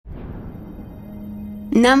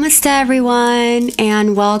Namaste, everyone,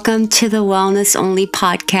 and welcome to the Wellness Only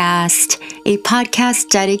podcast, a podcast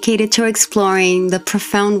dedicated to exploring the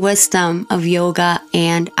profound wisdom of yoga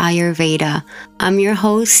and Ayurveda. I'm your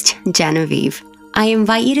host, Genevieve. I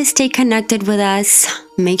invite you to stay connected with us.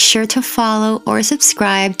 Make sure to follow or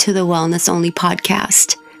subscribe to the Wellness Only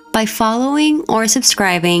podcast. By following or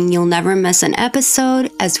subscribing, you'll never miss an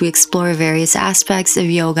episode as we explore various aspects of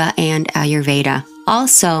yoga and Ayurveda.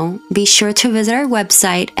 Also, be sure to visit our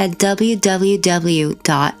website at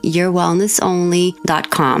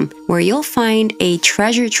www.yourwellnessonly.com, where you'll find a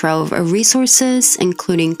treasure trove of resources,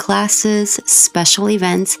 including classes, special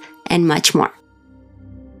events, and much more.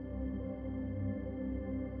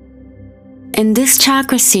 In this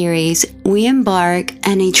chakra series, we embark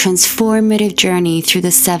on a transformative journey through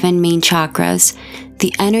the 7 main chakras,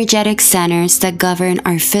 the energetic centers that govern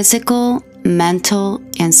our physical, mental,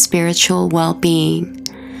 and spiritual well-being.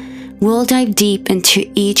 We'll dive deep into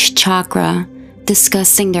each chakra,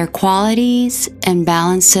 discussing their qualities,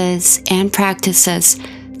 imbalances, and practices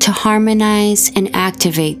to harmonize and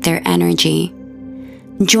activate their energy.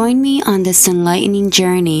 Join me on this enlightening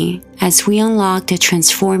journey as we unlock the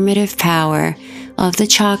transformative power of the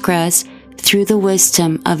chakras through the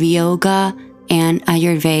wisdom of yoga and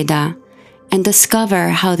Ayurveda, and discover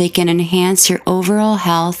how they can enhance your overall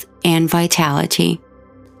health and vitality.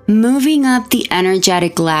 Moving up the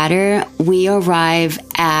energetic ladder, we arrive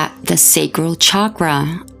at the Sacral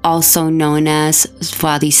Chakra, also known as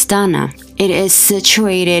Svadhisthana. It is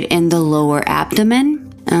situated in the lower abdomen.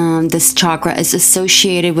 This chakra is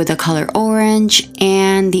associated with the color orange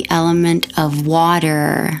and the element of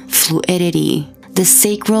water, fluidity. The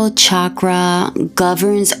sacral chakra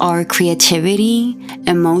governs our creativity,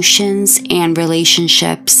 emotions, and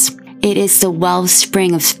relationships. It is the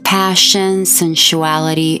wellspring of passion,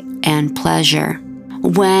 sensuality, and pleasure.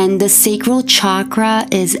 When the sacral chakra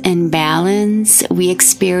is in balance, we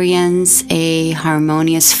experience a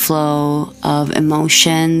harmonious flow of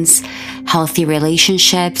emotions, healthy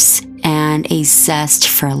relationships, and a zest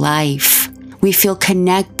for life. We feel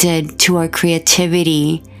connected to our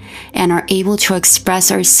creativity and are able to express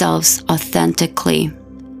ourselves authentically.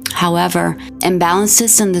 However,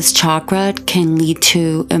 imbalances in this chakra can lead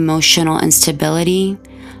to emotional instability,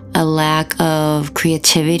 a lack of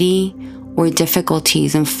creativity, or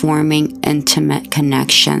difficulties in forming intimate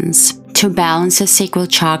connections. To balance the sacral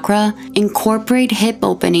chakra, incorporate hip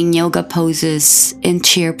opening yoga poses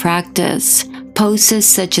into your practice. Poses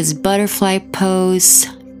such as butterfly pose,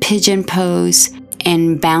 pigeon pose,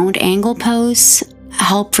 and bound angle pose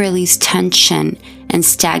help release tension and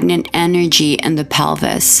stagnant energy in the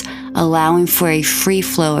pelvis, allowing for a free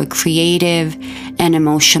flow of creative and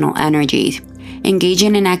emotional energy.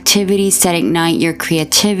 Engaging in activities that ignite your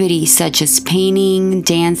creativity, such as painting,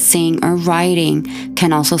 dancing, or writing,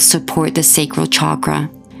 can also support the sacral chakra.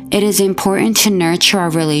 It is important to nurture our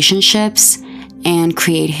relationships and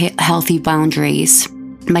create healthy boundaries.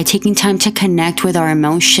 By taking time to connect with our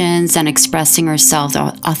emotions and expressing ourselves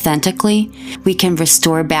authentically, we can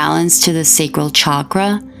restore balance to the sacral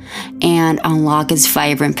chakra and unlock its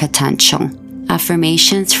vibrant potential.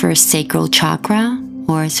 Affirmations for sacral chakra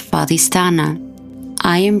or Svadhisthana.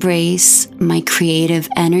 I embrace my creative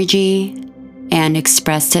energy and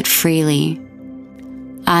express it freely.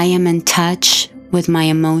 I am in touch with my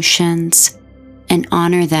emotions and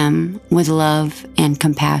honor them with love and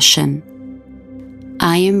compassion.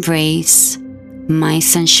 I embrace my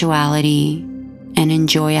sensuality and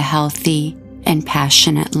enjoy a healthy and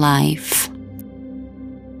passionate life.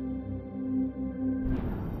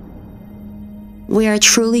 We are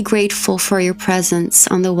truly grateful for your presence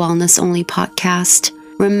on the Wellness Only podcast.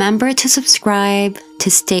 Remember to subscribe to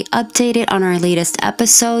stay updated on our latest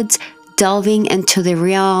episodes, delving into the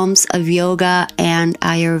realms of yoga and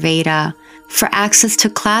Ayurveda. For access to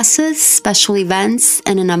classes, special events,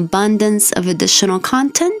 and an abundance of additional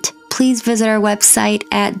content, please visit our website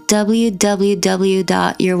at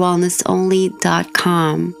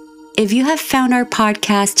www.yourwellnessonly.com. If you have found our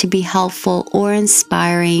podcast to be helpful or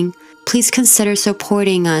inspiring, please consider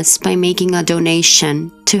supporting us by making a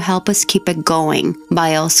donation to help us keep it going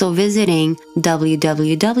by also visiting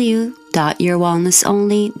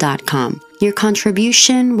www.yourwellnessonly.com. Your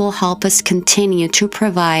contribution will help us continue to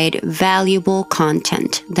provide valuable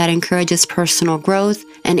content that encourages personal growth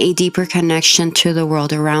and a deeper connection to the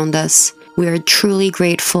world around us. We are truly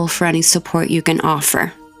grateful for any support you can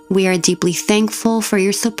offer. We are deeply thankful for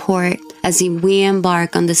your support as we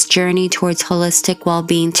embark on this journey towards holistic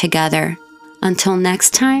well-being together. Until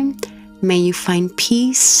next time, may you find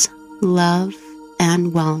peace, love,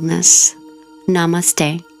 and wellness.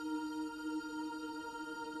 Namaste.